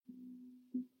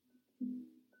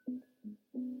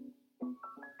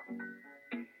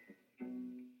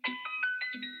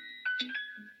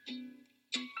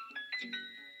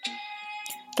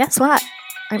Guess what?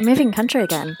 I'm moving country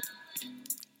again.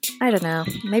 I don't know,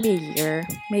 maybe a year,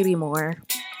 maybe more.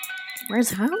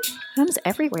 Where's home? Home's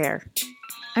everywhere.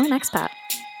 I'm an expat.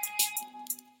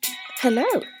 Hello,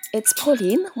 it's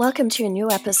Pauline. Welcome to a new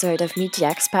episode of Meet the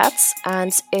Expats,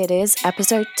 and it is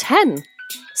episode 10.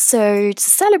 So, to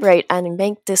celebrate and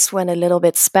make this one a little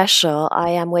bit special,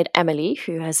 I am with Emily,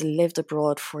 who has lived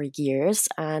abroad for years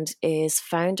and is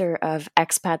founder of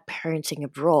Expat Parenting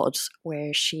Abroad,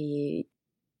 where she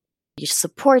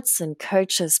supports and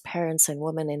coaches parents and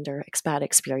women in their expat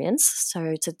experience.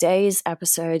 So, today's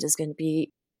episode is going to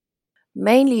be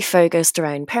mainly focused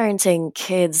around parenting,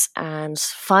 kids, and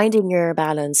finding your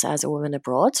balance as a woman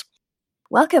abroad.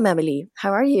 Welcome, Emily.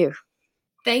 How are you?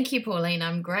 Thank you, Pauline.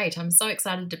 I'm great. I'm so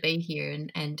excited to be here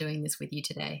and doing this with you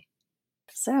today.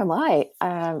 So am I.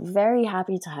 Very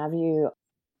happy to have you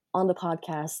on the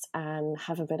podcast and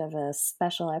have a bit of a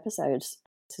special episode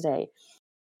today.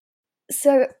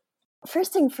 So,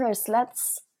 first thing first,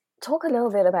 let's talk a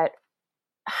little bit about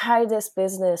how this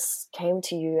business came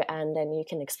to you, and then you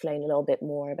can explain a little bit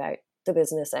more about the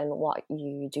business and what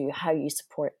you do, how you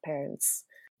support parents.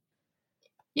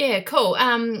 Yeah, cool.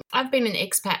 I've been an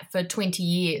expat for 20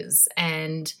 years,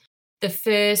 and the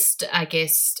first,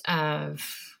 10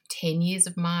 years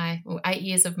of my, or 8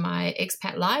 years of my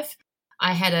expat life,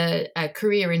 I had a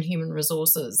career in human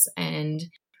resources. And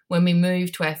when we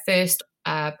moved to our first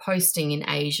posting in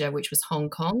Asia, which was Hong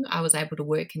Kong, I was able to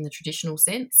work in the traditional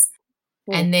sense.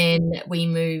 And then we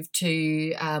moved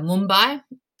to Mumbai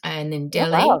and then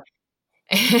Delhi. Oh, wow.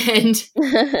 And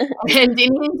in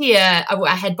India,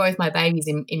 I had both my babies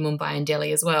in Mumbai and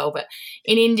Delhi as well. But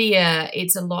in India,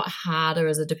 it's a lot harder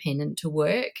as a dependent to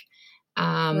work.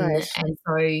 Right. And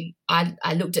so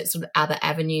I looked at sort of other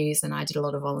avenues, and I did a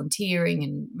lot of volunteering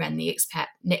and ran the expat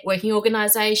networking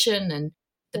organisation and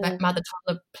the mother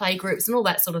toddler play groups and all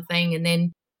that sort of thing. And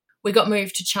then we got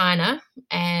moved to China,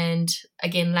 and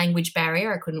again, language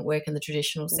barrier. I couldn't work in the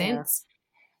traditional sense.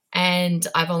 And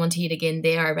I volunteered again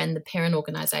there. I ran the parent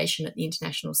organisation at the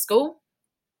international school.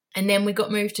 And then we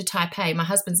got moved to Taipei. My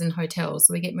husband's in hotels,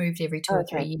 so we get moved every 2 or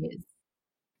 3 years.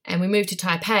 And we moved to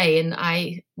Taipei, and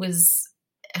I was,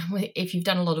 if you've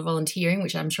done a lot of volunteering,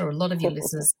 which I'm sure a lot of your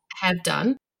listeners have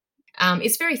done,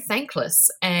 it's very thankless.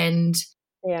 And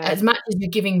as much as you're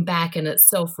giving back and it's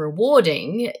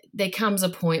self-rewarding, there comes a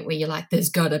point where you're like, there's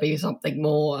got to be something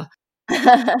more.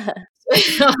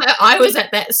 I was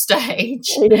at that stage.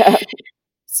 Yeah.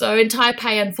 So in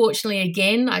Taipei, unfortunately,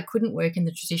 again, I couldn't work in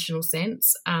the traditional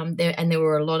sense, there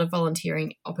were a lot of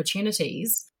volunteering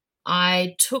opportunities.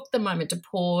 I took the moment to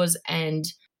pause and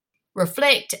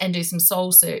reflect and do some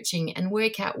soul searching and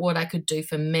work out what I could do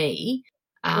for me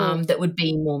that would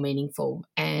be more meaningful.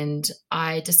 And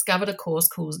I discovered a course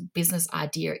called Business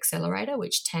Idea Accelerator,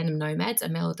 which Tandem Nomads,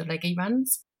 Amel Deregi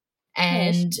runs.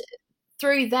 And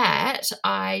through that,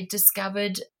 I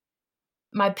discovered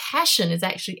my passion is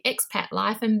actually expat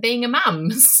life and being a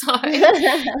mum. So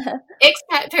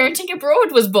Expat Parenting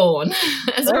Abroad was born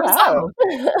as a result.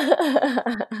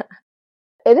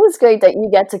 It is great that you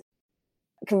get to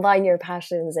combine your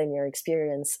passions and your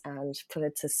experience and put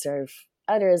it to serve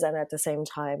others, and at the same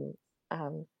time,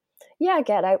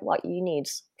 get out what you need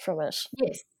from it.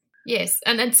 Yes.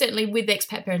 And certainly with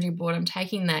Expat Parenting Abroad, I'm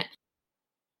taking that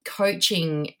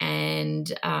coaching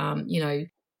and,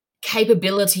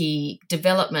 capability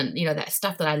development, that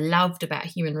stuff that I loved about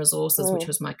human resources, which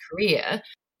was my career.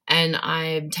 And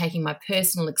I'm taking my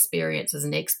personal experience as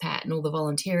an expat and all the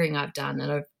volunteering I've done,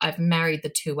 and I've married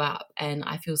the two up. And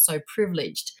I feel so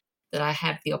privileged that I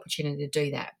have the opportunity to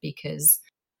do that, because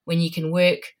when you can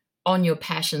work on your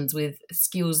passions with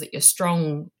skills that you're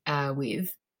strong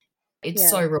with, it's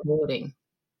so rewarding.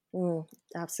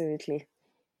 Absolutely.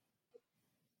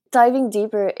 Diving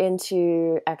deeper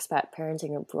into expat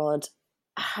parenting abroad,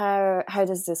 how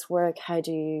does this work? How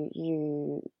do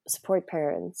you support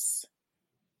parents?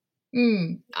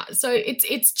 So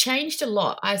it's changed a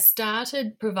lot. I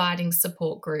started providing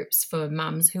support groups for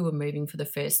mums who were moving for the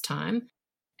first time,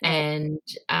 and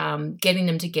getting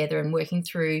them together and working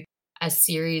through a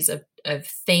series of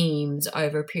themes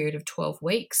over a period of 12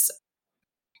 weeks.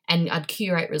 And I'd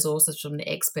curate resources from the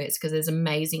experts, because there's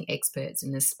amazing experts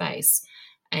in this space.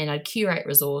 And I'd curate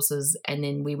resources, and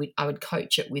then I would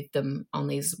coach it with them on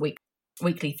these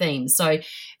weekly themes. So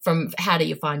from how do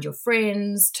you find your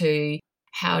friends, to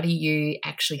how do you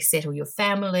actually settle your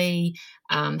family,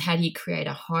 how do you create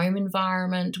a home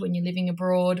environment when you're living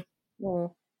abroad,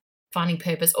 finding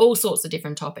purpose, all sorts of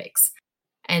different topics.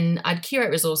 And I'd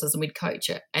curate resources and we'd coach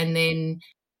it. And then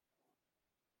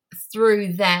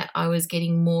through that, I was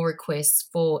getting more requests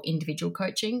for individual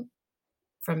coaching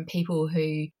from people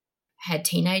who had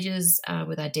teenagers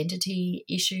with identity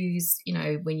issues.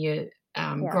 When you're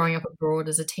growing up abroad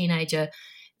as a teenager,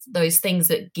 those things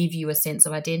that give you a sense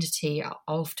of identity are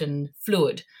often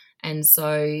fluid. And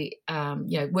so,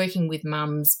 working with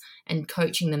mums and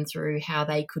coaching them through how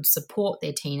they could support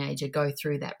their teenager go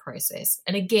through that process.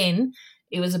 And again,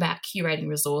 it was about curating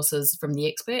resources from the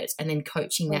experts and then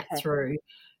coaching that through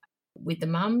with the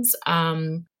mums.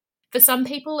 For some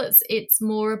people, it's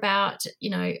more about,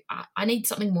 I need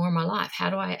something more in my life. How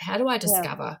do I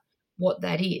discover what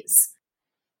that is?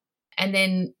 And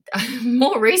then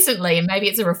more recently, and maybe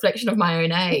it's a reflection of my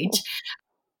own age,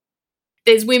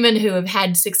 there's women who have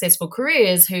had successful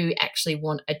careers who actually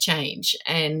want a change.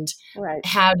 And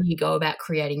how do you go about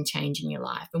creating change in your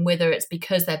life? And whether it's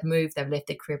because they've left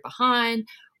their career behind,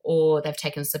 or they've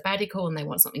taken a sabbatical and they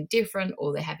want something different,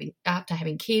 or after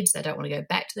having kids, they don't want to go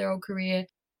back to their old career.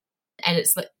 And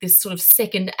it's like this sort of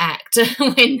second act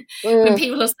when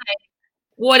people are saying,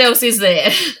 what else is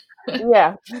there?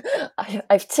 Yeah,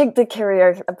 I've ticked the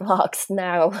career box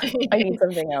now. I need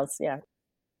something else. Yeah.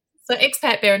 So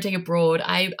expat parenting abroad,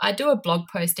 I do a blog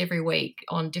post every week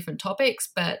on different topics,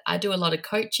 but I do a lot of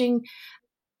coaching.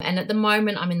 And at the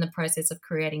moment, I'm in the process of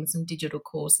creating some digital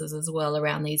courses as well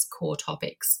around these core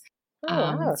topics.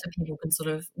 So people can sort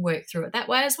of work through it that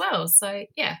way as well. So,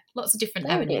 yeah, lots of different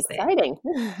avenues there. Exciting.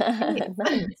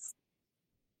 Nice.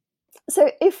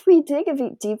 So if we dig a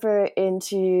bit deeper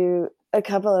into a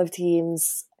couple of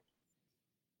teams,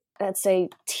 let's say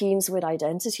teams with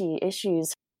identity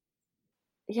issues,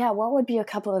 what would be a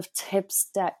couple of tips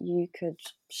that you could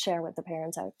share with the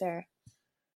parents out there?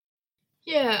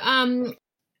 Yeah,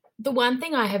 the one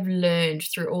thing I have learned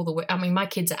through all the work, my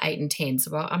kids are 8 and 10,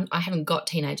 so I haven't got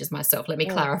teenagers myself. Let me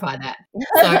clarify that.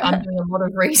 So I'm doing a lot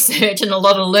of research and a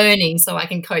lot of learning so I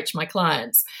can coach my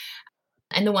clients.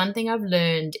 And the one thing I've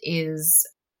learned is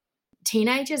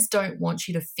teenagers don't want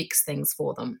you to fix things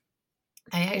for them.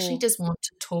 They actually just want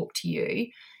to talk to you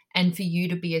and for you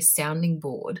to be a sounding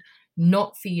board,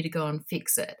 not for you to go and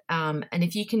fix it. And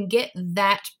if you can get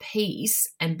that piece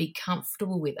and be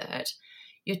comfortable with it,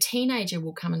 your teenager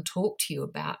will come and talk to you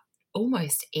about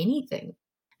almost anything.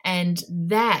 And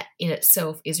that in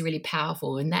itself is really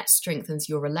powerful, and that strengthens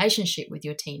your relationship with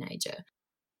your teenager.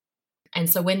 And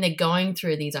so when they're going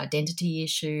through these identity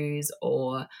issues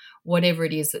or whatever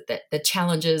it is that the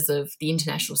challenges of the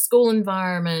international school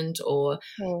environment or,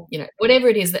 whatever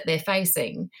it is that they're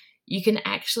facing, you can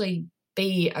actually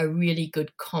be a really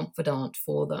good confidant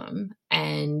for them,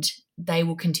 and they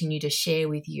will continue to share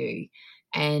with you.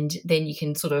 And then you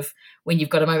can sort of, when you've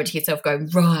got a moment to yourself, go,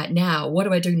 right, now, what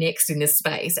do I do next in this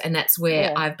space? And that's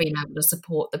where I've been able to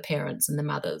support the parents and the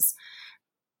mothers.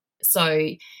 So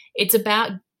it's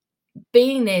about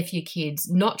being there for your kids,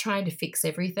 not trying to fix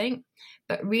everything,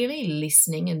 but really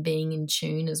listening and being in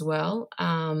tune as well.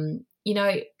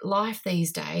 Life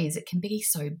these days, it can be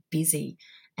so busy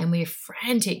and we're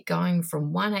frantic going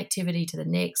from one activity to the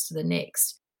next to the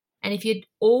next. And if you're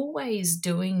always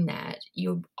doing that,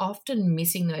 you're often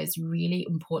missing those really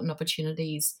important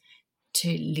opportunities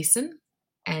to listen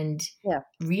and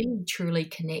really truly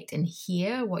connect and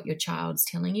hear what your child's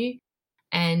telling you.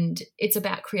 And it's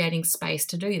about creating space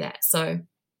to do that. So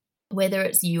whether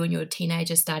it's you and your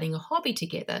teenager starting a hobby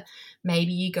together,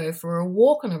 maybe you go for a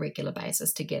walk on a regular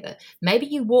basis together. Maybe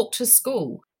you walk to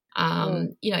school.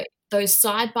 Those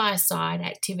side-by-side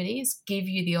activities give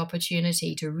you the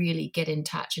opportunity to really get in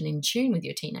touch and in tune with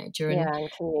your teenager.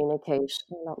 And communication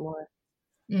a lot more.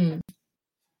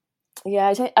 Yeah,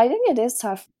 I think it is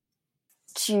tough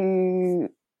to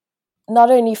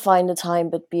not only find the time,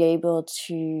 but be able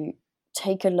to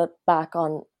take a look back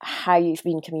on how you've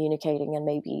been communicating and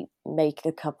maybe make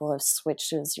a couple of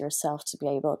switches yourself to be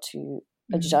able to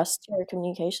adjust your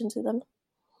communication to them.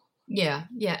 Yeah,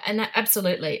 and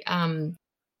absolutely.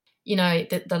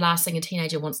 The last thing a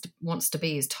teenager wants to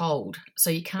be is told. So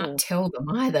you can't tell them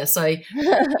either. So,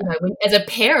 as a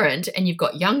parent and you've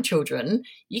got young children,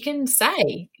 you can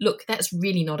say, look, that's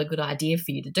really not a good idea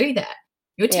for you to do that.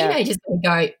 Your teenager's going to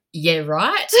go, yeah,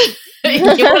 right? You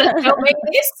want to tell me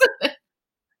this?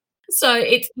 So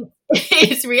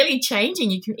it's really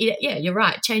changing. You're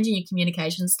right, changing your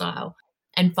communication style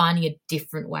and finding a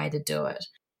different way to do it.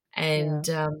 And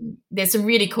there's some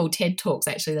really cool TED Talks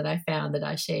actually that I found that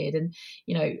I shared, and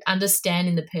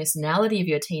understanding the personality of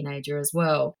your teenager as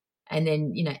well, and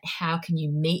then how can you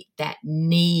meet that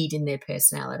need in their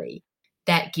personality?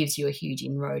 That gives you a huge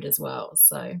inroad as well.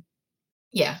 So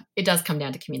it does come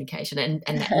down to communication and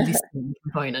that listening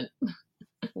component.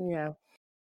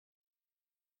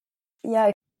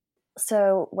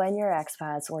 So when you're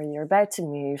expats or you're about to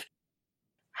move,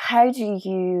 how do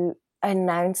you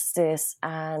announce this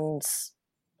and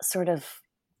sort of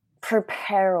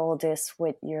prepare all this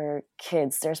with your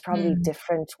kids? There's probably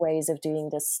different ways of doing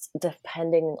this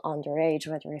depending on their age,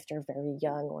 whether if they're very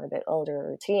young or a bit older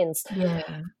or teens.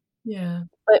 Yeah.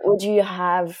 But would you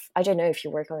have, I don't know if you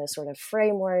work on a sort of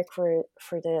framework for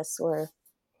this, or?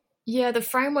 Yeah, the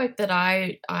framework that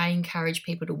I encourage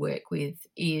people to work with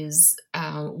is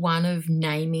one of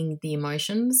naming the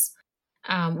emotions.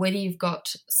 Whether you've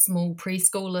got small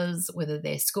preschoolers, whether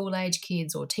they're school-age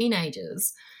kids or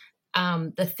teenagers,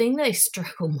 the thing they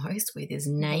struggle most with is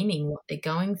naming what they're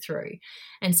going through.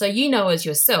 And so as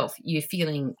yourself, you're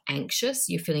feeling anxious,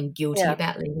 you're feeling guilty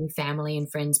about leaving family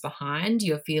and friends behind,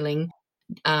 you're feeling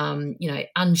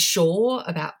unsure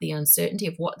about the uncertainty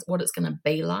of what it's going to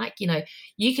be like.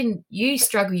 You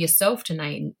struggle yourself to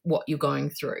name what you're going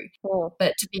through,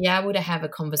 but to be able to have a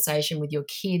conversation with your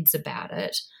kids about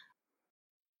it,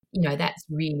 that's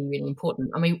really, really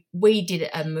important. I mean, we did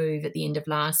a move at the end of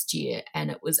last year and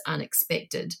it was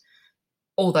unexpected,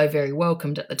 although very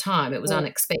welcomed at the time. It was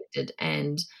unexpected.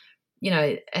 And,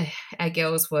 our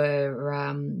girls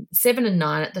were 7 and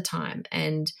 9 at the time,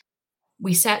 and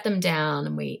we sat them down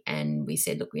and we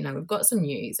said, look, we've got some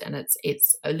news and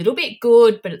it's a little bit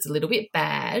good, but it's a little bit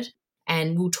bad.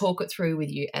 And we'll talk it through with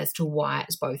you as to why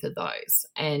it's both of those.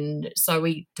 And so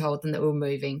we told them that we were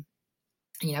moving.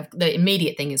 The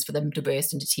immediate thing is for them to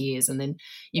burst into tears, and then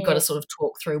you've got to sort of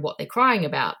talk through what they're crying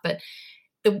about. But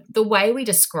the way we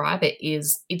describe it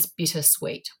is it's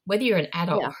bittersweet. Whether you're an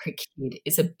adult or a kid,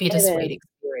 it's a bittersweet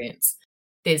experience.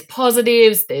 There's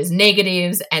positives, there's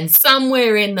negatives, and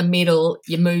somewhere in the middle,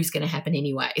 your move's going to happen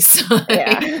anyway. So,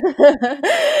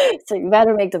 so you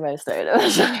better make the most out of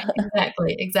it.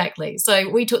 Exactly. So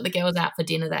we took the girls out for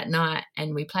dinner that night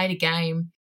and we played a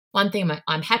game. One thing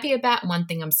I'm happy about and one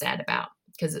thing I'm sad about,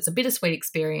 because it's a bittersweet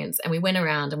experience. And we went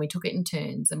around and we took it in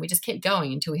turns and we just kept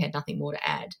going until we had nothing more to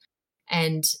add.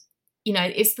 And,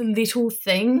 it's the little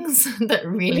things that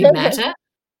really matter.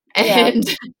 And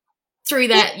through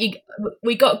that,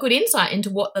 we got good insight into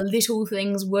what the little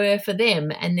things were for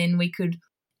them, and then we could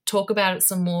talk about it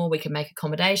some more. We could make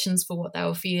accommodations for what they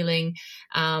were feeling,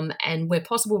 and where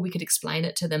possible, we could explain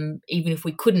it to them, even if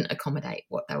we couldn't accommodate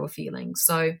what they were feeling.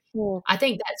 So I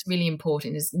think that's really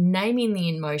important, is naming the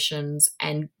emotions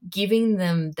and giving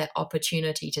them the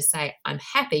opportunity to say, I'm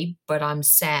happy, but I'm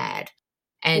sad.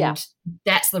 And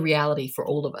that's the reality for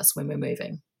all of us when we're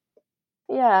moving.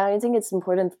 Yeah, I think it's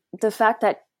important. The fact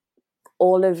that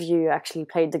all of you actually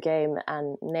played the game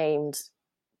and named,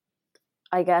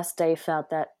 I guess they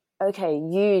felt that, okay,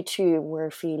 you too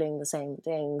were feeling the same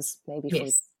things, maybe for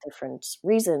different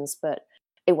reasons, but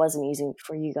it wasn't easy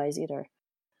for you guys either.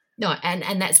 No,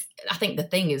 and that's, I think the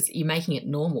thing is, you're making it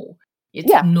normal. It's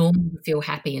normal to feel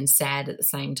happy and sad at the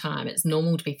same time. It's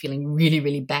normal to be feeling really,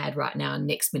 really bad right now and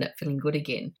next minute feeling good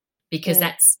again, because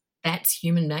that's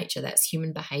human nature, that's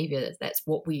human behavior, that's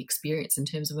what we experience in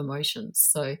terms of emotions.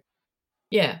 So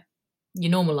yeah, you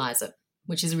normalize it,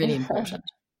 which is really important.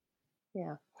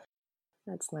 Yeah,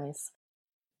 that's nice.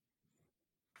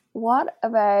 What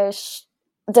about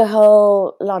the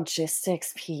whole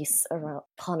logistics piece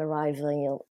upon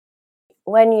arrival?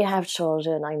 When you have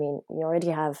children, I mean, you already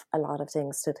have a lot of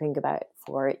things to think about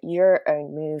for your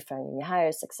own move, finding your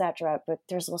house, etc. But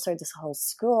there's also this whole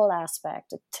school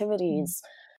aspect, activities.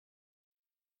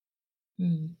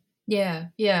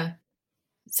 Yeah.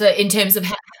 So in terms of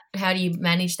how do you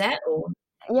manage that? Or?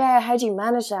 Yeah, how do you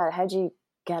manage that? How do you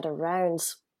get around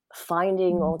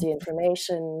finding all the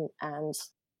information? And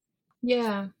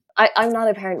I'm not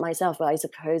a parent myself, but I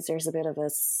suppose there's a bit of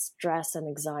a stress and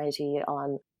anxiety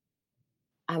on,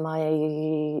 am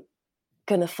I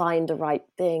going to find the right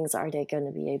things? Are they going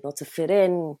to be able to fit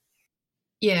in?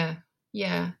 Yeah.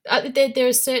 There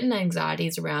are certain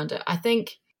anxieties around it. I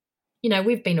think,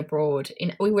 we've been abroad.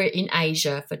 We were in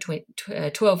Asia for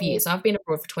 12 years. I've been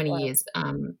abroad for 20 years.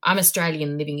 I'm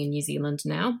Australian living in New Zealand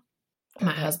now.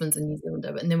 My husband's a New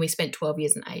Zealander, and then we spent 12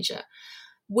 years in Asia.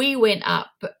 We went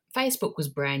up, Facebook was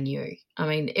brand new. I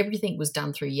mean, everything was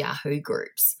done through Yahoo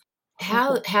groups.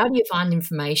 How do you find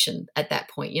information at that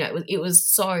point? It was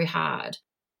so hard.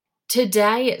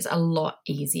 Today it's a lot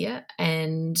easier,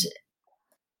 and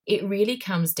it really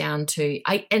comes down to,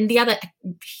 and the other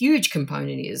huge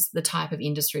component is the type of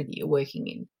industry that you're working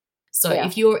in. So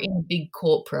if you're in a big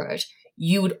corporate,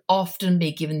 you would often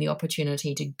be given the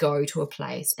opportunity to go to a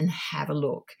place and have a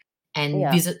look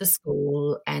and visit the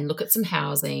school and look at some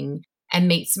housing and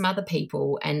meet some other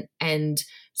people and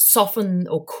soften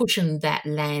or cushion that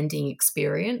landing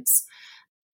experience.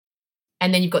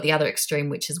 And then you've got the other extreme,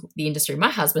 which is the industry my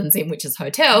husband's in, which is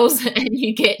hotels, and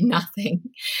you get nothing.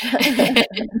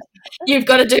 You've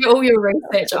got to do all your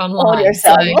research online. On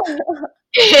yourself.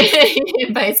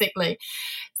 So, basically.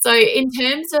 So in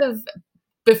terms of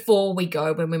before we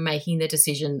go, when we're making the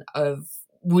decision of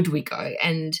would we go,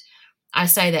 and I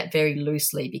say that very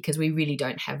loosely because we really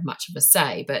don't have much of a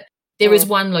say, but there is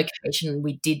one location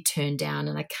we did turn down,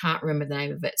 and I can't remember the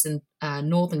name of it. It's in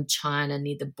northern China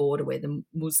near the border where the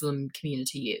Muslim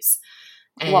community is.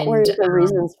 And, what were the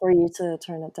reasons for you to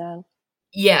turn it down?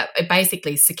 Yeah,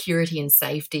 basically security and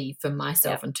safety for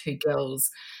myself and two girls,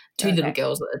 little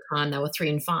girls at the time. They were 3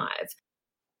 and 5.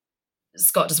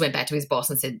 Scott just went back to his boss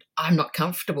and said, I'm not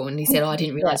comfortable. And he said, I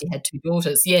didn't realize he had 2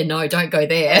 daughters. Yeah, no, don't go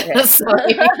there. Okay. So,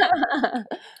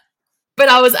 but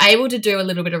I was able to do a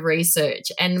little bit of research.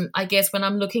 And I guess when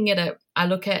I'm looking at it,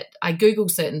 I Google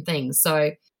certain things.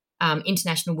 So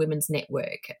International Women's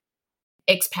Network,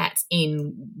 expats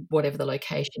in whatever the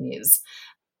location is,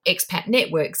 expat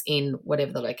networks in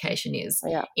whatever the location is,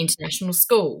 international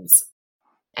schools.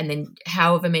 And then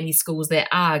however many schools there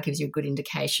are gives you a good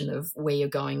indication of where you're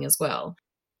going as well.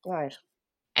 Right.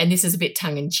 And this is a bit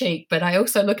tongue-in-cheek, but I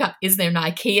also look up, is there an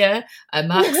IKEA, a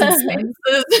Marks and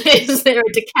Spencer's, is there a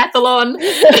Decathlon?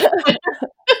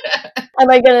 Am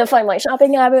I going to find my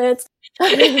shopping habits?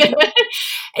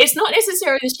 It's not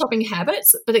necessarily the shopping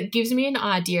habits, but it gives me an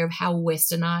idea of how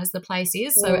westernized the place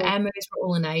is. So our moves were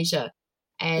all in Asia.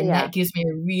 And that gives me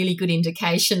a really good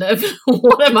indication of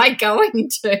what am I going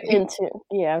to.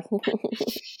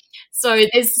 So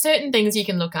there's certain things you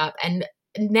can look up. And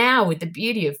now with the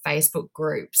beauty of Facebook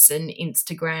groups and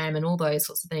Instagram and all those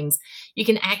sorts of things, you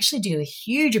can actually do a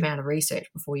huge amount of research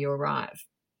before you arrive.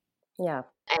 Yeah.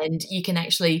 And you can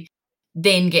actually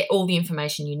then get all the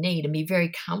information you need and be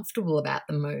very comfortable about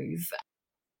the move.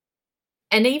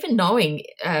 And even knowing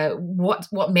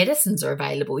what medicines are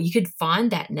available, you could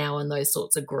find that now in those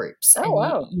sorts of groups. Oh, and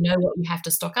wow. you know what you have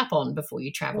to stock up on before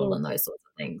you travel and those sorts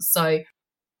of things. So,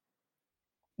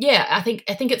 yeah, I think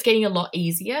it's getting a lot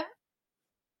easier.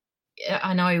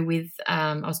 I know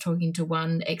I was talking to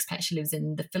one expat, she lives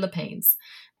in the Philippines,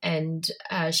 and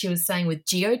she was saying with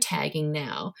geotagging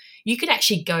now, you could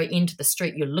actually go into the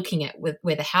street you're looking at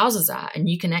where the houses are, and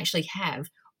you can actually have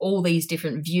all these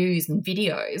different views and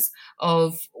videos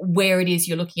of where it is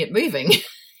you're looking at moving.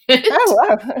 Oh,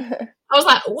 wow. I was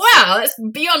like, wow, that's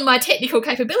beyond my technical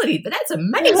capability, but that's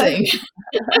amazing.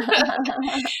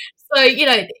 So,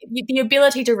 the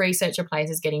ability to research a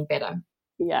place is getting better.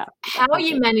 Yeah. How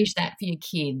you manage that for your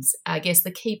kids, I guess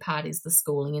the key part is the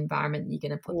schooling environment that you're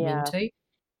going to put them into.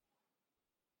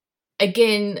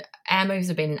 Again, our moves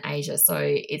have been in Asia, so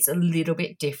it's a little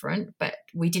bit different, but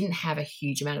we didn't have a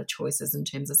huge amount of choices in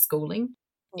terms of schooling.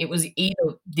 It was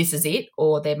either this is it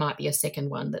or there might be a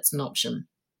second one that's an option.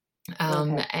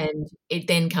 And it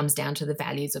then comes down to the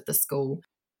values of the school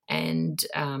and,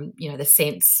 the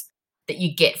sense that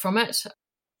you get from it.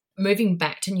 Moving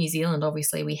back to New Zealand,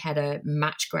 obviously, we had a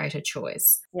much greater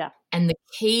choice. Yeah. And the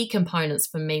key components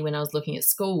for me when I was looking at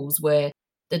schools were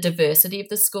the diversity of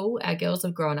the school. Our girls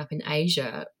have grown up in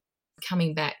Asia.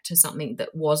 Coming back to something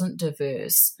that wasn't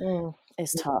diverse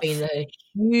is tough. It's been a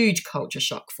huge culture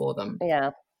shock for them.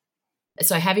 Yeah.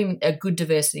 So having a good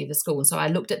diversity of the school. And so I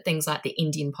looked at things like the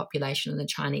Indian population and the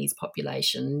Chinese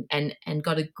population and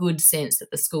got a good sense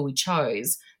that the school we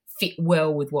chose fit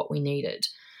well with what we needed.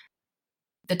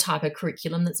 The type of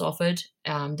curriculum that's offered,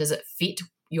 does it fit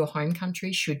your home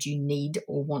country should you need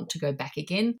or want to go back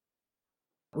again?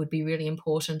 Would be really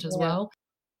important as well.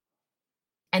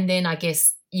 And then I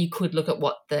guess you could look at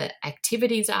what the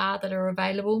activities are that are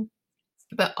available.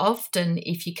 But often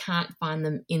if you can't find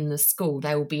them in the school,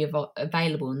 they will be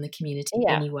available in the community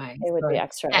anyway. It would be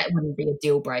extra. That wouldn't be a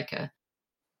deal breaker.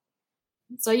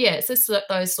 So, it's just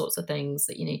those sorts of things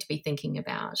that you need to be thinking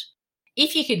about.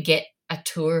 If you could get a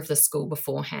tour of the school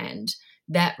beforehand,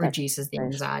 that reduces the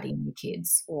anxiety in your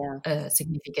kids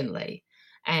significantly.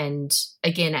 And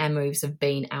again, our moves have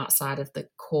been outside of the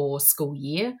core school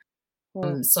year.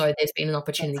 So there's been an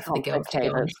opportunity for the girls to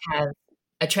go and have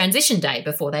a transition day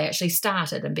before they actually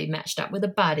started and be matched up with a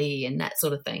buddy and that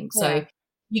sort of thing. So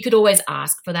you could always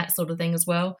ask for that sort of thing as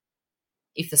well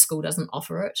if the school doesn't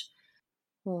offer it.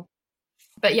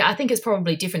 But, I think it's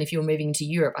probably different if you're moving to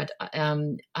Europe.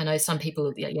 I know some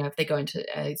people, if they go into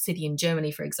a city in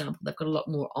Germany, for example, they've got a lot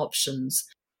more options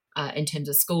in terms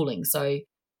of schooling. So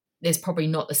there's probably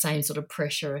not the same sort of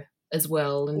pressure as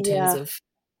well in terms of,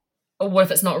 what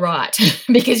if it's not right?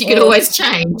 Because you could always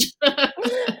change.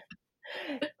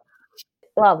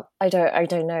 well, I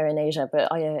don't know in Asia,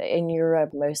 but in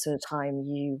Europe, most of the time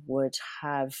you would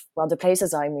have, well, the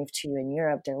places I moved to in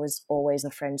Europe, there was always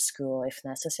a French school if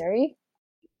necessary.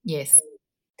 Yes.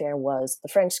 There was the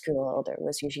French school, there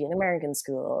was usually an American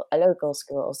school, a local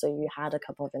school, so you had a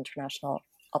couple of international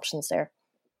options there.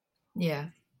 Yeah,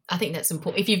 I think that's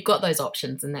important. If you've got those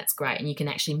options, then that's great, and you can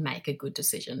actually make a good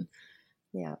decision.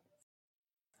 Yeah.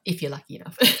 If you're lucky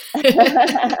enough. It's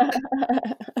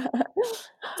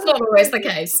not always the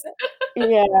case.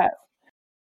 Yeah.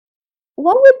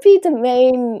 What would be the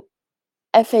main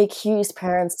FAQs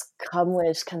parents come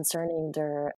with concerning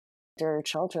their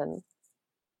children?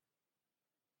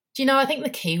 Do you know, I think the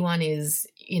key one is,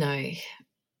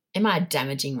 am I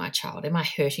damaging my child? Am I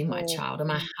hurting my child?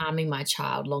 Am I harming my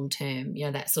child long term?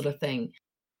 That sort of thing.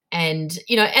 And,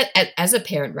 as a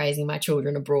parent raising my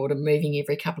children abroad and moving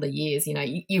every couple of years,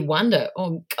 you wonder,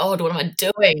 oh, God, what am I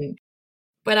doing?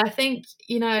 But I think,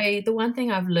 the one thing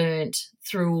I've learned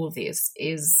through all this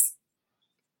is,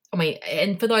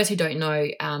 and for those who don't know,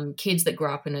 kids that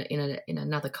grow up in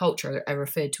another culture are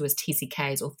referred to as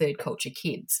TCKs, or third culture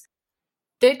kids.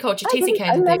 Third culture, TCKs.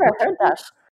 I've never heard that.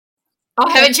 Oh,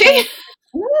 haven't you?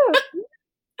 No.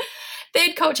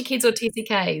 Third culture kids, or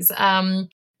TCKs.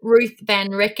 Ruth Van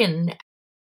Recken,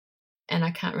 and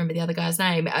I can't remember the other guy's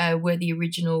name, were the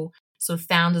original sort of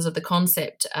founders of the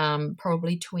concept,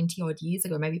 probably 20 odd years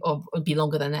ago, maybe, or it would be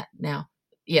longer than that now.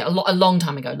 Yeah, a long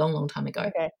time ago, long time ago.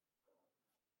 Okay.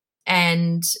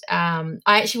 And I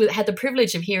actually had the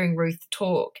privilege of hearing Ruth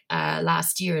talk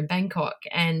last year in Bangkok.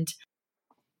 And,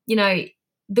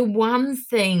 the one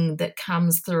thing that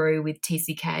comes through with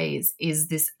TCKs is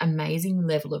this amazing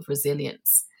level of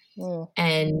resilience.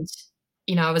 And,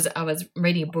 I was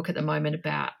reading a book at the moment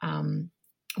about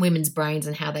women's brains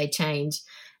and how they change,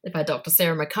 by Dr.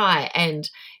 Sarah Mackay. And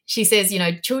she says,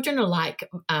 children are like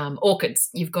orchids.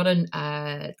 You've got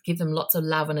to give them lots of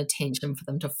love and attention for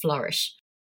them to flourish.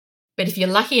 But if you're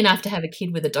lucky enough to have a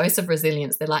kid with a dose of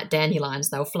resilience, they're like dandelions.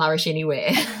 They'll flourish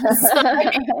anywhere. So,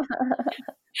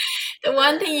 the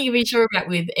one thing you can be sure about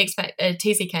with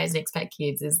TCKs and expat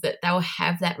kids is that they'll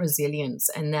have that resilience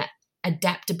and that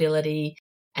adaptability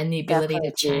and the ability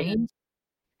to change.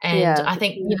 And I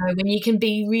think, when you can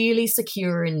be really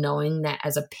secure in knowing that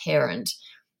as a parent,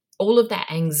 all of that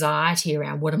anxiety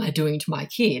around what am I doing to my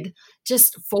kid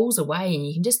just falls away, and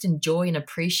you can just enjoy and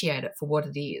appreciate it for what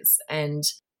it is. And,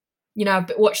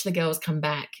 I've watched the girls come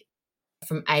back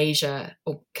from Asia,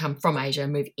 or come from Asia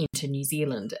and move into New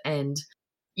Zealand. And,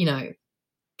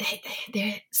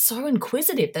 they're so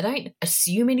inquisitive. They don't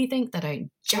assume anything. They don't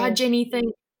judge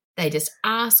anything. They just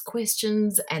ask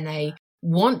questions, and they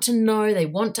want to know, they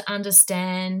want to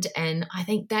understand. And I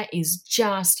think that is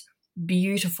just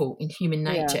beautiful in human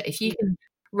nature. Yeah. If you can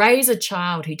raise a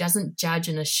child who doesn't judge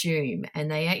and assume, and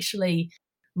they actually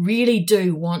really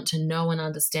do want to know and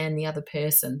understand the other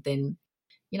person, then,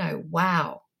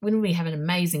 wow, wouldn't we have an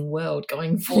amazing world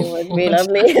going forward? It would be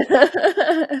lovely.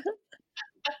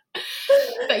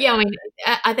 But yeah,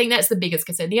 I think that's the biggest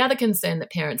concern. The other concern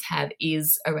that parents have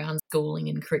is around schooling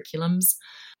and curriculums.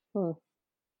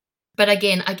 But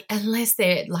again, unless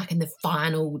they're like in the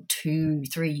final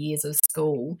 2-3 years of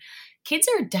school, kids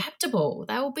are adaptable.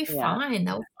 They will be fine.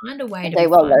 They'll find a way to they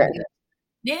will learn.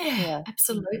 Yeah,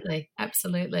 absolutely.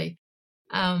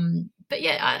 But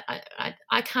yeah,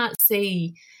 I can't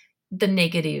see the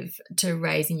negative to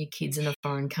raising your kids in a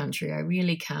foreign country. I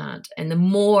really can't. And the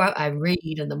more I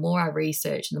read and the more I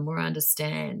research and the more I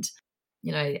understand,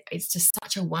 it's just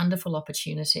such a wonderful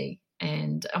opportunity.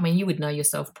 And you would know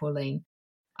yourself, Pauline.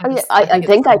 I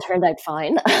think I turned out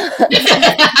fine.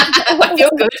 I feel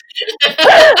good.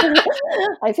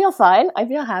 I feel fine. I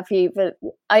feel happy. But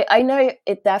I know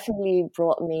it definitely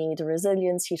brought me the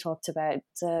resilience you talked about,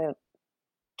 the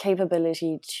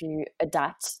capability to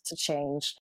adapt, to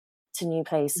change, to new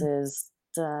places,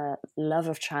 the love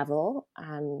of travel,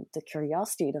 and the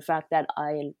curiosity. The fact that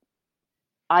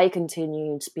I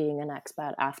continued being an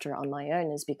expat after on my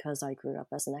own is because I grew up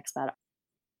as an expat.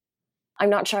 I'm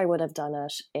not sure I would have done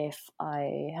it if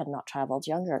I had not traveled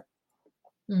younger.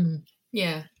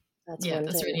 Yeah. That's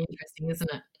really interesting,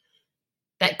 isn't it?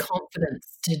 That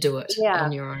confidence to do it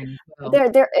on your own.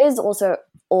 Well. There is also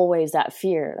always that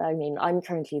fear. I'm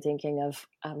currently thinking of,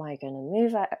 am I going to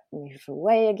move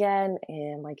away again?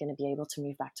 Am I going to be able to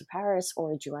move back to Paris,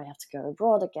 or do I have to go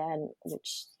abroad again?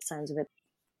 Which sounds a bit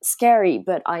scary,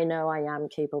 but I know I am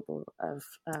capable of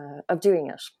doing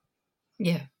it.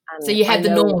 Yeah. And so you have the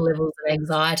normal levels of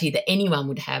anxiety that anyone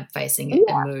would have facing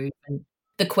a move, and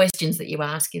the questions that you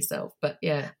ask yourself. But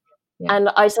yeah. And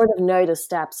I sort of know the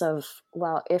steps of,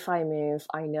 well, if I move,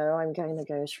 I know I'm going to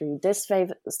go through this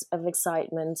phase of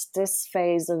excitement, this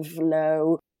phase of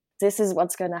low, this is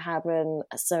what's going to happen.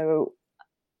 So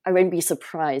I won't be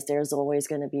surprised. There's always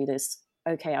going to be this,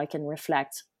 okay, I can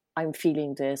reflect. I'm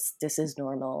feeling this. This is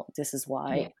normal. This is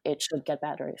why it should get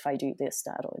better if I do this,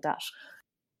 that, or that.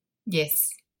 Yes.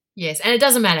 Yes. And it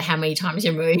doesn't matter how many times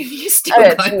you move, you still you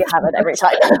have it every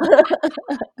time.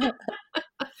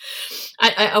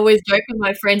 I always joke with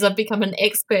my friends, I've become an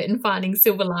expert in finding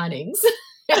silver linings.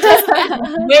 It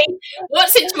doesn't matter what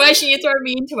situation you throw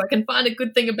me into, I can find a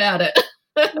good thing about it.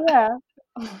 Yeah.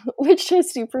 Which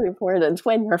is super important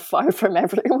when you're far from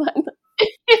everyone.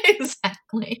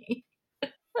 Exactly.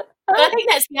 But I think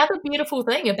that's the other beautiful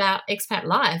thing about expat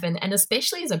life, and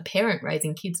especially as a parent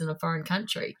raising kids in a foreign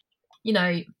country. You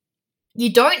know,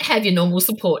 you don't have your normal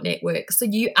support network, so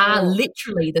you are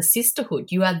literally the sisterhood.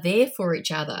 You are there for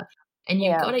each other, and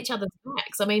you've got each other's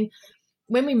backs. I mean,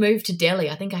 when we moved to Delhi,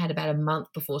 I think I had about a month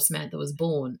before Samantha was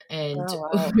born, and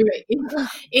we were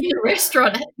in the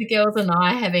restaurant, the girls and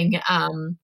I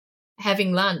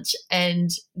having lunch, and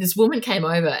this woman came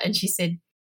over and she said,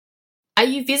 "Are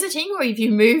you visiting or have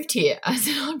you moved here?" I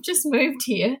said, "I've just moved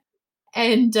here."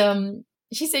 And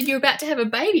she said, "You're about to have a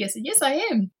baby." I said, "Yes, I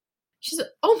am." She said,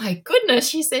 "Oh my goodness."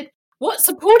 She said, "What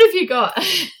support have you got?"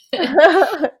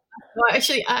 Well,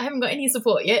 actually, I haven't got any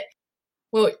support yet.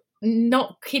 Well,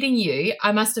 not kidding you,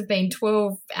 I must have been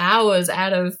 12 hours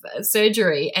out of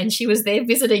surgery, and she was there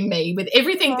visiting me with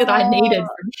everything that I needed,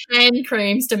 from hand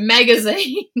creams to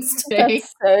magazines.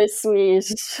 That's so sweet.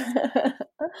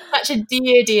 Such a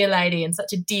dear, dear lady, and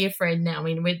such a dear friend now. I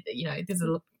mean, this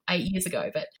is 8 years ago,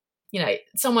 but,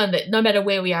 someone that no matter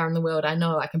where we are in the world, I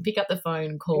know I can pick up the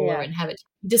phone, call her and have it.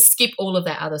 Just skip all of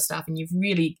that other stuff, and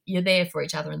you're there for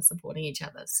each other and supporting each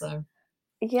other. So,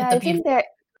 yeah, I think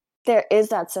there is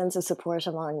that sense of support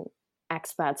among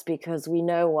expats because we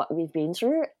know what we've been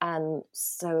through, and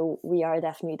so we are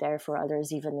definitely there for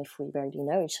others, even if we barely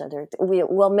know each other.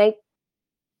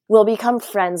 We'll become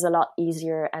friends a lot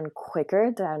easier and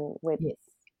quicker than with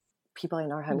people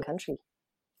in our home country.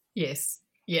 Yes.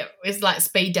 Yeah, it's like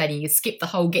speed dating. You skip the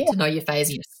whole get to know you phase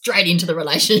and you're straight into the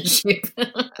relationship.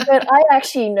 But I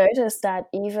actually noticed that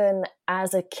even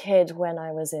as a kid, when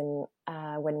I was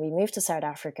when we moved to South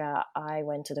Africa, I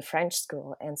went to the French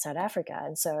school in South Africa.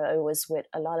 And so I was with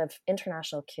a lot of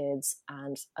international kids,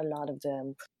 and a lot of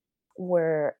them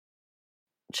were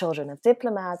children of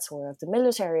diplomats or of the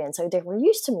military. And so they were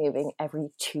used to moving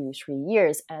every 2-3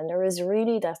 years. And there was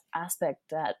really that aspect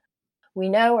that we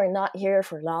know we're not here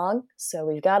for long, so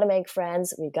we've got to make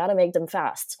friends. We've got to make them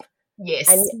fast. Yes.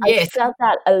 And I felt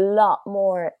that a lot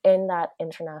more in that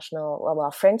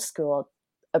international, French school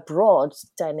abroad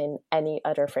than in any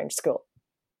other French school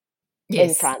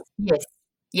in France.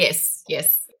 Yes.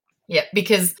 Yeah,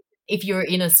 because if you're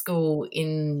in a school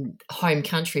in home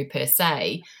country per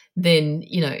se, then,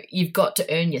 you've got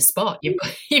to earn your spot. You've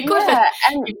got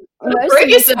and most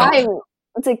of the time,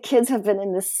 the kids have been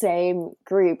in the same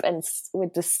group and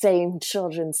with the same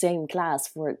children, same class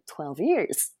for 12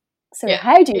 years. So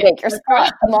how do you make your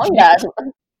spot among that?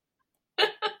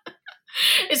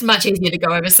 It's much easier to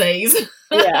go overseas.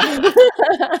 Yeah.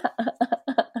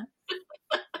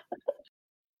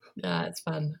 It's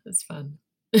fun. It's fun.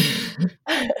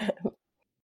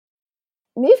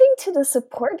 Moving to the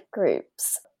support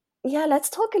groups. Yeah, let's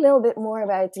talk a little bit more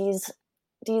about these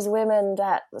women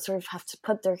that sort of have to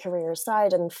put their career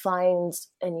aside and find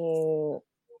a new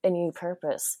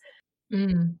purpose.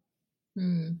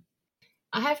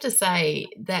 I have to say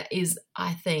that is,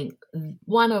 I think,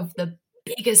 one of the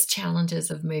biggest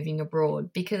challenges of moving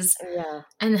abroad, because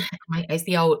and it's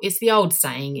the old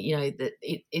saying, that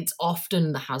it's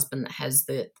often the husband that has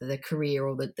the career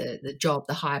or the job,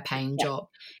 the higher paying job.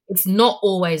 It's not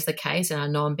always the case, and I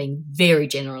know I'm being very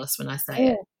generous when I say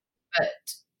it, but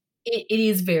it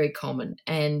is very common.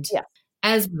 And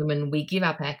as women, we give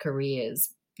up our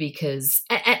careers because,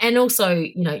 and also,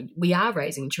 we are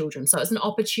raising children, so it's an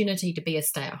opportunity to be a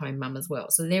stay-at-home mum as well.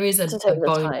 So there is a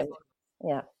bonus. Time.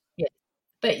 Yeah.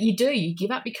 But you give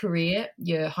up your career,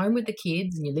 you're home with the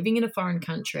kids, and you're living in a foreign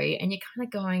country, and you're kind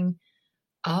of going,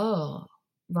 oh,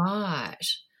 right.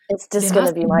 It's just going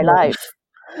to be my life.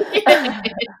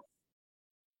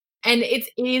 And it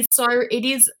is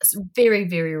very,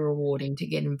 very rewarding to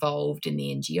get involved in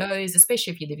the NGOs,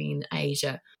 especially if you're living in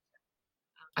Asia.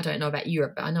 I don't know about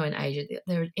Europe, but I know in Asia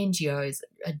there are NGOs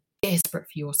that are desperate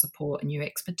for your support and your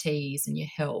expertise and your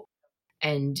help,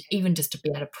 and even just to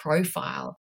be able to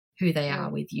profile who they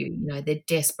are with you. You know, they're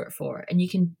desperate for it, and you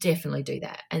can definitely do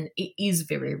that. And it is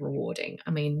very rewarding.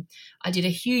 I mean, I did a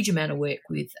huge amount of work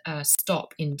with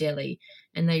Stop in Delhi,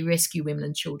 and they rescue women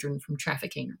and children from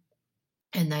trafficking,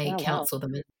 and they counsel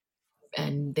them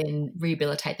and then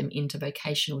rehabilitate them into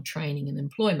vocational training and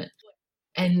employment.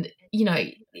 And, you know,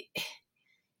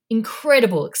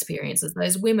 incredible experiences.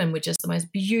 Those women were just the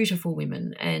most beautiful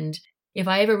women. And if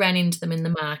I ever ran into them in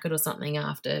the market or something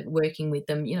after working with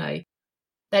them, you know,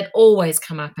 they'd always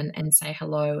come up and say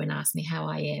hello and ask me how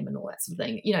I am and all that sort of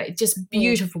thing. You know, it's just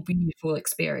beautiful, beautiful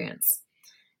experience.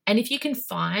 And if you can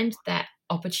find that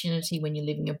opportunity when you're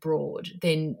living abroad,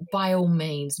 then by all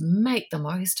means, make the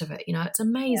most of it. You know, it's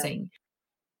amazing.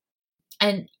 Yeah.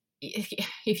 And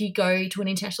if you go to an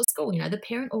international school, you know, the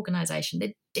parent organisation,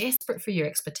 they're desperate for your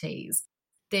expertise.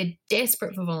 They're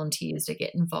desperate for volunteers to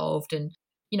get involved and,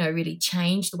 you know, really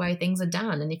change the way things are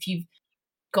done. And if you've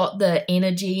got the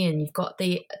energy and you've got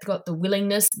the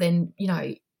willingness, then, you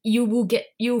know,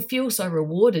 you'll feel so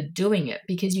rewarded doing it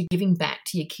because you're giving back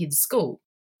to your kids' school.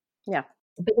 Yeah.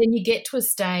 But then you get to a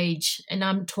stage, and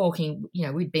I'm talking, you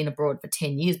know, we'd been abroad for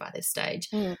 10 years by this stage,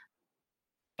 in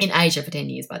Asia for 10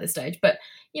 years by this stage, but,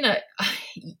 you know,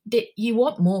 you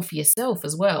want more for yourself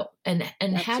as well. And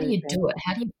how do you do it?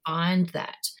 How do you find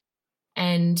that?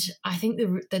 And I think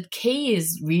the key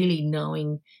is really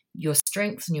knowing your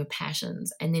strengths and your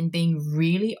passions, and then being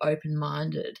really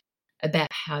open-minded about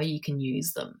how you can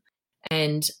use them.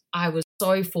 And I was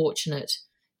so fortunate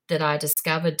that I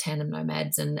discovered Tandem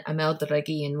Nomads and Amel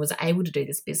Daragi and was able to do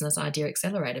this business idea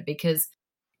accelerator, because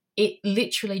it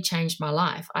literally changed my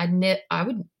life. I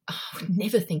would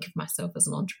never think of myself as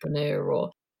an entrepreneur,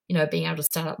 or, you know, being able to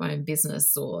start up my own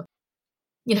business, or,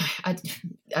 you know,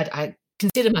 I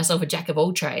consider myself a jack of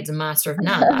all trades, a master of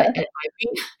none.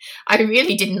 I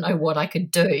really didn't know what I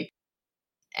could do.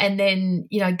 And then,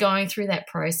 you know, going through that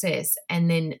process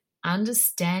and then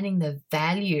understanding the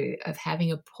value of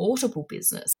having a portable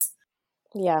business,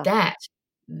 that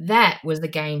was the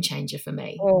game changer for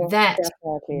me. That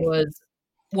was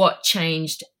what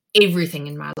changed everything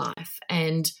in my life.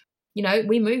 And, you know,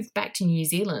 we moved back to New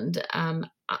Zealand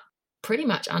pretty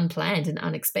much unplanned and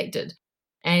unexpected.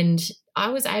 And I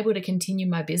was able to continue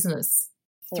my business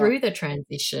through the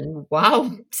transition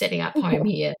while setting up home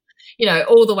here, you know,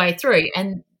 all the way through.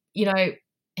 And, you know,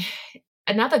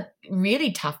 another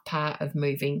really tough part of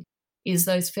moving is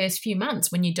those first few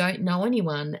months when you don't know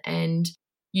anyone and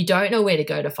you don't know where to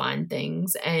go to find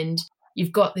things, and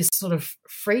you've got this sort of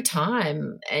free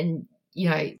time, and, you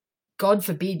know, God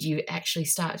forbid you actually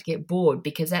start to get bored,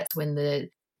 because that's when the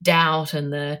doubt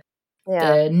and the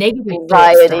negative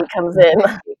anxiety comes in.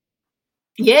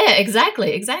 Yeah,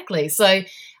 exactly. So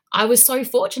I was so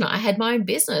fortunate. I had my own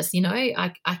business, you know.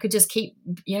 I could just keep,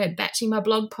 you know, batching my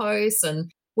blog posts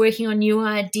and working on new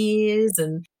ideas,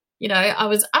 and, you know, I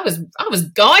was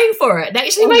going for it. And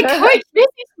actually, my coach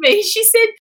messaged me. She said,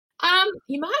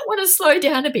 you might want to slow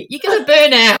down a bit. You're going to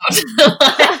burn out.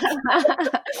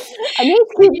 I need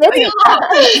to keep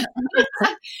busy.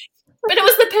 But it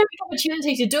was the perfect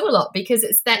opportunity to do a lot, because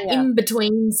it's that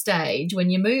in-between stage when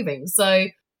you're moving. So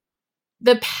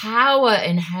the power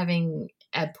in having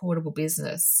a portable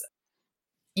business,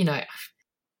 you know,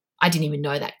 I didn't even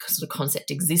know that sort of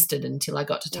concept existed until I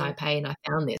got to Taipei and I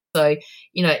found this. So,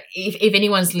 you know, if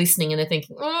anyone's listening and they're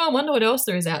thinking, oh, I wonder what else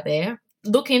there is out there,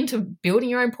 look into building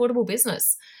your own portable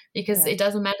business, because it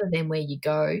doesn't matter then where you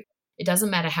go. It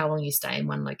doesn't matter how long you stay in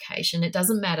one location. It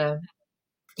doesn't matter.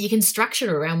 You can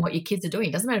structure around what your kids are doing.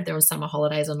 It doesn't matter if they're on summer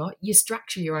holidays or not. You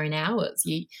structure your own hours.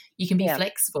 You can be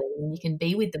flexible, and you can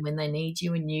be with them when they need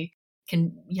you, and you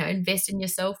can, you know, invest in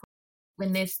yourself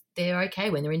when they're okay,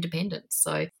 when they're independent.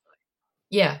 So,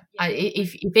 yeah,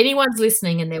 if anyone's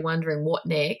listening and they're wondering what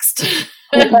next,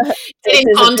 get in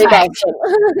contact.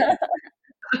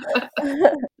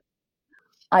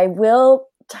 I will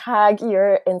tag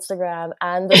your Instagram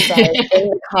and the site in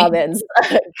the comments.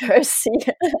 Go see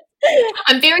it.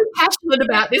 I'm very passionate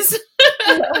about this.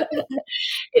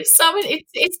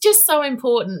 It's just so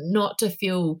important not to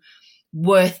feel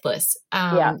worthless.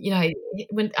 You know,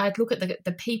 when I look at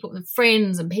the people, the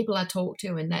friends and people I talk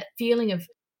to, and that feeling of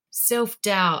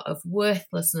self-doubt, of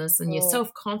worthlessness, and your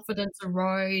self-confidence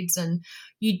erodes, and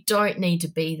you don't need to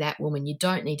be that woman. You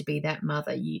don't need to be that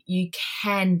mother. You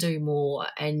can do more.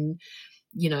 And,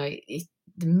 you know,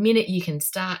 the minute you can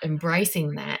start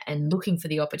embracing that and looking for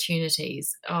the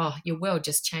opportunities, your world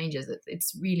just changes.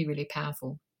 It's really, really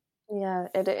powerful. Yeah,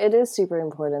 it is super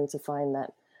important to find that,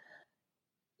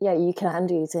 you can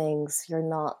do things. You're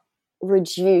not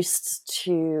reduced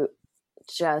to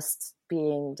just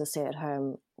being the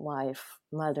stay-at-home wife,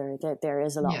 mother, that there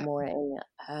is a lot Yeah. more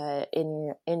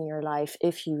in your life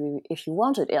if you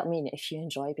want it. I mean, if you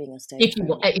enjoy being a If you stay-at-home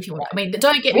want, if you want. I mean,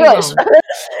 don't get do me it. wrong.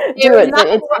 Do There is it.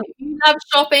 nothing wrong. If you love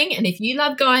shopping and if you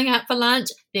love going out for lunch,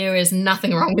 there is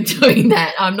nothing wrong with doing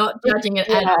that. I'm not judging it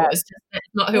at all. It's just that's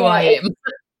not who I am.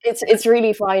 It's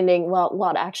really finding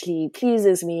what actually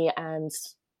pleases me and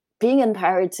being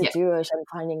empowered to Yeah. do it, and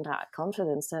finding that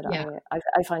confidence that Yeah.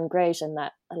 I find great, and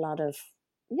that a lot of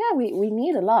we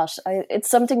need a lot. It's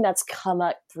something that's come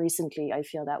up recently. I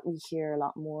feel that we hear a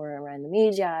lot more around the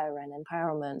media, around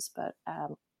empowerment, but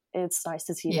it's nice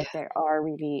to see Yeah. that there are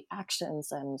really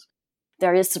actions and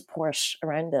there is support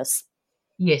around this.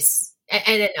 Yes.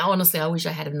 And honestly, I wish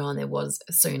I had have known there was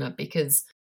sooner because,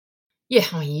 yeah,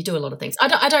 I mean, you do a lot of things.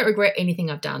 I don't regret anything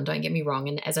I've done, don't get me wrong.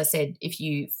 And as I said, if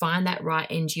you find that right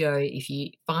NGO, if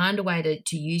you find a way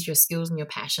to use your skills and your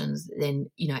passions, then,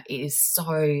 you know, it is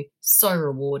so, so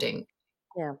rewarding.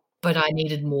 Yeah. But I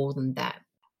needed more than that,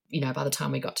 you know, by the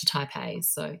time we got to Taipei.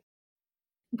 So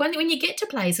when you get to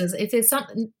places, if there's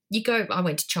something, you go, I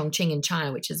went to Chongqing in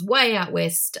China, which is way out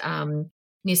west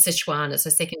near Sichuan. It's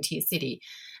a second tier city.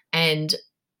 And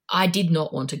I did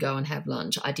not want to go and have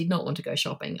lunch. I did not want to go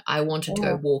shopping. I wanted to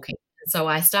go walking. So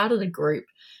I started a group.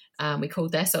 We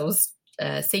called ourselves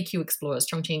CQ Explorers,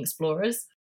 Chongqing Explorers.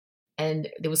 And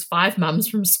there was 5 mums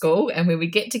from school, and we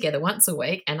would get together once a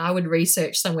week, and I would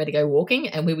research somewhere to go walking,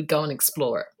 and we would go and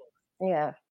explore it.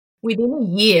 Yeah. Within a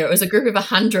year, it was a group of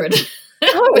 100.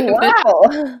 Oh,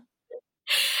 wow.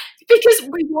 Because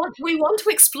we want to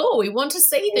explore, we want to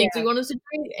see things, Yeah. we wanted to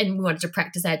do, and we wanted to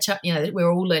practice our we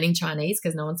were all learning Chinese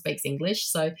because no one speaks English,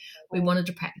 so we wanted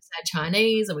to practice our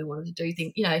Chinese, and we wanted to do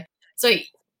things, you know. So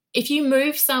if you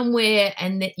move somewhere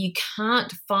and that you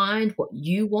can't find what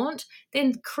you want,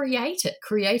 then create it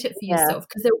for yourself,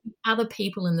 because there will be other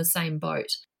people in the same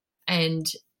boat, and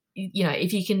you know,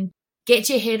 if you can get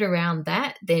your head around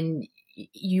that, then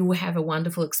you will have a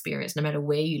wonderful experience no matter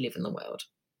where you live in the world.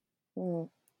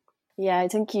 Yeah, I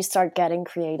think you start getting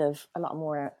creative a lot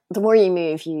more. The more you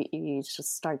move, you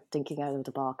just start thinking out of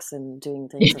the box and doing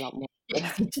things a lot more.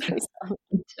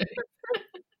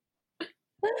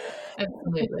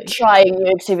 Absolutely. Trying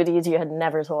new activities you had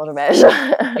never thought about.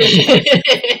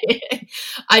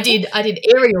 I did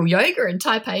aerial yoga in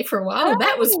Taipei for a while.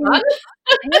 That was fun.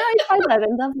 Yeah, I tried that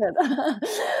and loved it.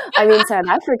 I mean, South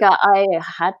Africa, I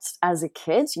had, as a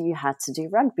kid, you had to do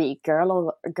rugby.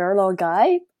 Girl or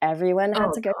guy, everyone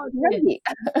had to go to rugby.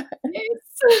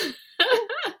 Yes.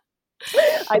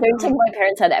 I don't think my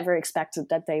parents had ever expected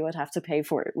that they would have to pay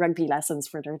for rugby lessons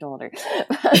for their daughter. You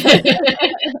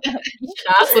should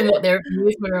ask them what their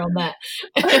views were on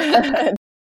that.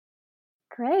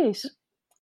 Great.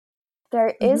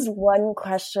 There is one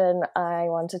question I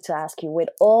wanted to ask you. With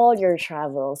all your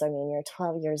travels, I mean, you're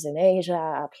 12 years in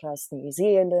Asia, plus New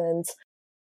Zealand.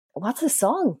 What's a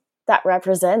song that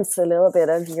represents a little bit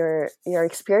of your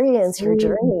experience, your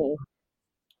journey?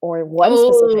 Or one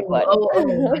specific one?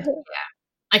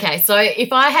 Yeah. Okay, so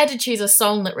if I had to choose a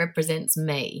song that represents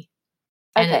me,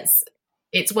 and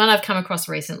it's one I've come across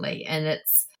recently, and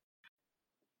it's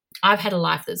I've Had a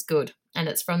Life That's Good, and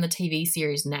it's from the TV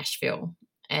series Nashville.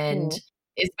 And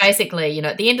it's basically, you know,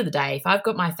 at the end of the day, if I've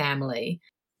got my family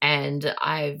and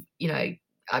I've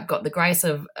got the grace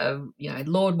of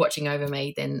Lord watching over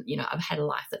me, then, you know, I've had a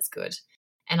life that's good.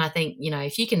 And I think, you know,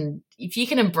 if you can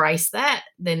embrace that,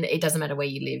 then it doesn't matter where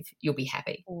you live, you'll be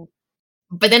happy.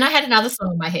 But then I had another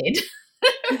song in my head,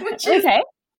 which is,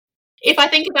 if I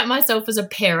think about myself as a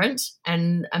parent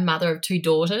and a mother of 2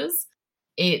 daughters,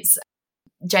 it's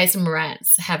Jason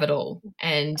Mraz's Have It All.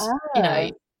 And, you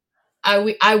know,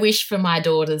 I wish for my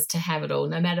daughters to have it all,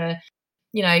 no matter,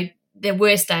 you know, their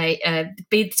worst day,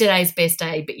 be today's best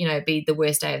day, but, you know, be the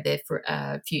worst day of their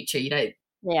future, you know.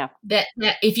 Yeah. That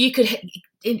if you could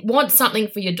want something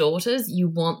for your daughters, you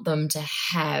want them to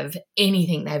have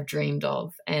anything they've dreamed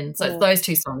of. And so it's those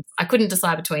 2 songs. I couldn't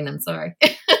decide between them, sorry.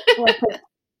 We'll put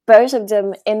both of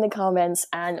them in the comments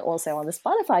and also on the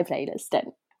Spotify playlist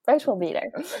then. Both will be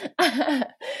there.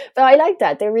 But I like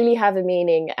that. They really have a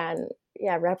meaning and,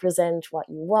 yeah, represent what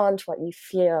you want, what you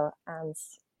feel. And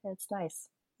it's nice.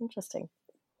 Interesting.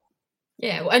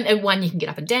 Yeah, and one you can get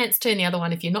up and dance to, and the other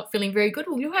one, if you're not feeling very good,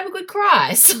 well, you'll have a good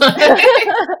cry. So.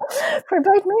 For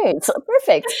both moods.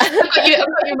 Perfect. I've got your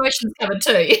emotions covered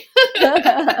too.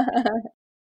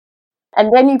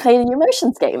 And then you play the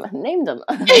emotions game. Name them.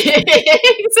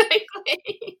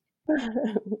 Exactly.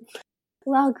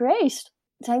 Well, great.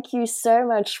 Thank you so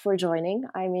much for joining.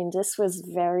 I mean, this was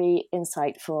very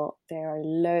insightful. There are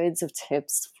loads of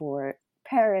tips for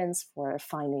parents, for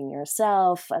finding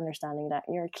yourself, understanding that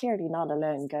you're clearly not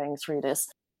alone going through this,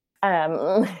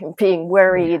 being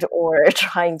worried or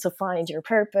trying to find your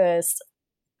purpose.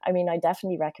 I mean, I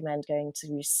definitely recommend going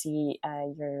to see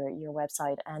your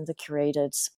website and the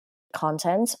curated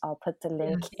content. I'll put the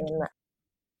link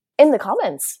in the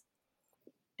comments.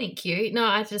 Thank you. No,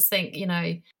 I just think,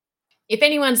 if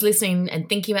anyone's listening and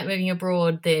thinking about moving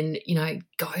abroad, then,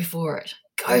 go for it.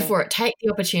 Go for it. Take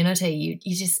the opportunity.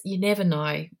 You never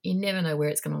know. You never know where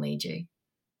it's going to lead you.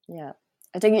 Yeah.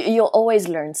 I think you'll always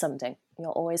learn something.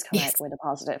 You'll always come out with a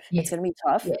positive. It's going to be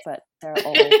tough, but there will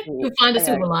always be you'll find a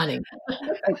silver lining.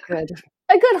 a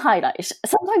good highlight.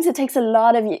 Sometimes it takes a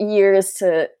lot of years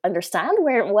to understand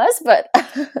where it was, but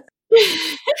a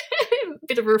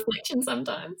bit of reflection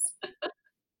sometimes.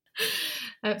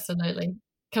 Absolutely.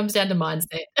 Comes down to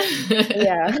mindset.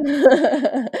 Yeah.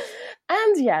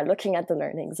 And looking at the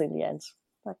learnings in the end.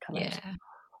 That come out.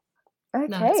 Okay.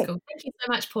 No, that's cool. Thank you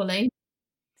so much, Pauline.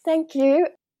 Thank you.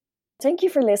 Thank you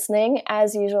for listening.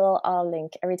 As usual, I'll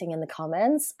link everything in the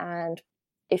comments. And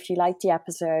if you liked the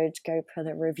episode, go put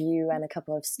a review and a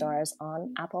couple of stars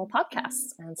on Apple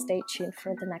Podcasts. And stay tuned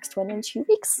for the next one in 2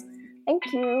 weeks.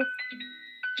 Thank you.